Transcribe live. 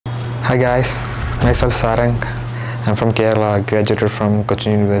Hi guys, myself Sarang. I'm from Kerala, graduated from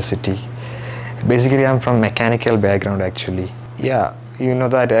Cochin University. Basically, I'm from mechanical background actually. Yeah, you know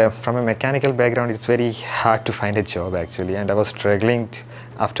that from a mechanical background, it's very hard to find a job actually, and I was struggling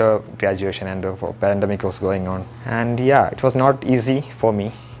after graduation and the pandemic was going on. And yeah, it was not easy for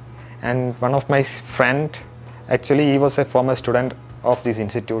me. And one of my friend, actually, he was a former student of this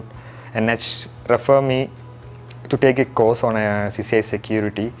institute, and referred me to take a course on CCIE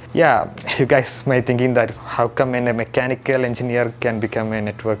Security. Yeah, you guys might thinking that how come a mechanical engineer can become a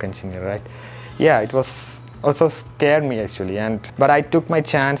network engineer, right? Yeah, it was also scared me actually, but I took my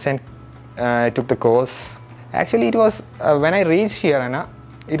chance and I took the course. Actually, it was when I reached here, Anna,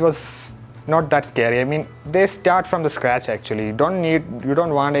 it was not that scary. I mean, they start from the scratch actually. You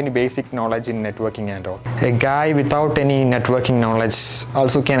don't want any basic knowledge in networking and all. A guy without any networking knowledge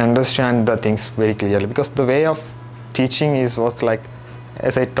also can understand the things very clearly, because the way of teaching was like,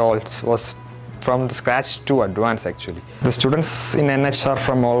 as I told, was from the scratch to advanced actually. The students in NH are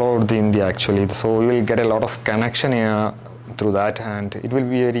from all over the India actually, so you will get a lot of connection through that, and it will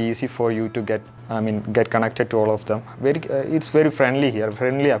be very easy for you to get connected to all of them. It's very friendly here,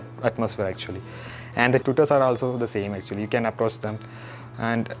 friendly atmosphere actually, and the tutors are also the same actually. You can approach them,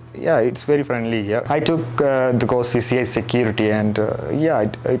 and yeah, it's very friendly here. I took the course CCIE Security, and yeah,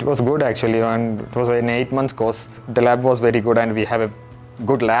 it was good actually, and it was an 8-month course. The lab was very good, and we have a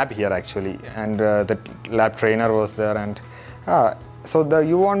good lab here actually, and the lab trainer was there, and so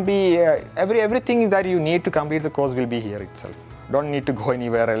you won't be everything that you need to complete the course will be here itself. Don't need to go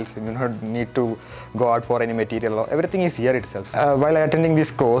anywhere else. You don't need to go out for any material. Everything is here itself. While attending this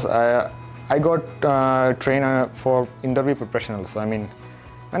course, I got trained for interview preparation also. I mean,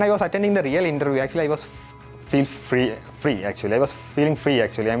 when I was attending the real interview, actually I was free actually. I was feeling free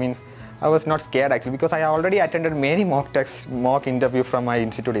actually. I mean, I was not scared actually, because I already attended many mock interview from my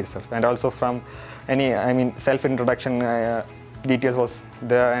institute itself, and also from self-introduction details was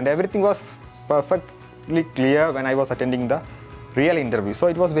there, and everything was perfectly clear when I was attending the real interview. So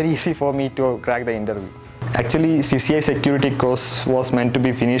it was very easy for me to crack the interview. Actually, CCIE Security course was meant to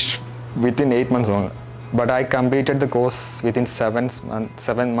be finished within 8 months only, but I completed the course within 7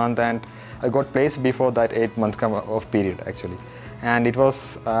 months, and I got placed before that 8 months of period actually. And it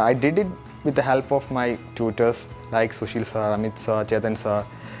was I did it with the help of my tutors like Sushil sir, Amit sir, Chetan sir.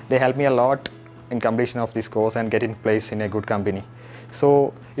 They helped me a lot in completion of this course and getting placed in a good company.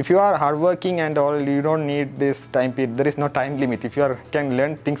 So if you are hardworking and all, you don't need this time period. There is no time limit. If you can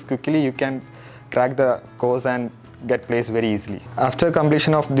learn things quickly, you can crack the course and get placed very easily. After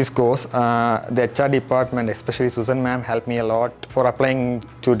completion of this course, the HR department, especially Susan ma'am, helped me a lot for applying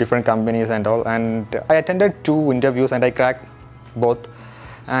to different companies and all. And I attended 2 interviews and I cracked both,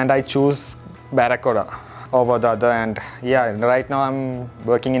 and I choose BARRACUDA over the other. And yeah, right now I'm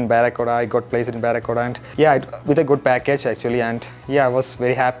working in BARRACUDA. I got placed in BARRACUDA, and yeah, with a good package actually. And yeah, I was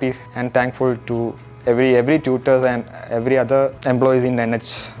very happy and thankful to every tutors and every other employees in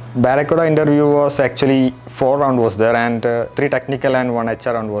NH. BARRACUDA interview was actually 4 rounds was there, and 3 technical and 1 HR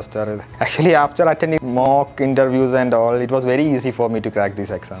round was there. Actually, after attending mock interviews and all, it was very easy for me to crack these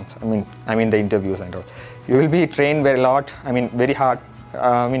exams. I mean the interviews and all. You will be trained very lot. I mean, very hard.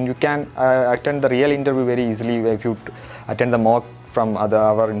 You can attend the real interview very easily if you attend the mock from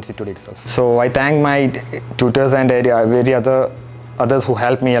our institute itself. So I thank my tutors and others who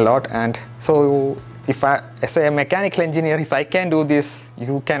helped me a lot. And so as a mechanical engineer, if I can do this,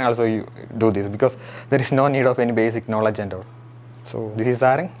 you can also do this, because there is no need of any basic knowledge and all. So this is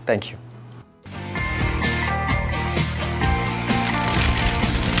Sarang. Thank you.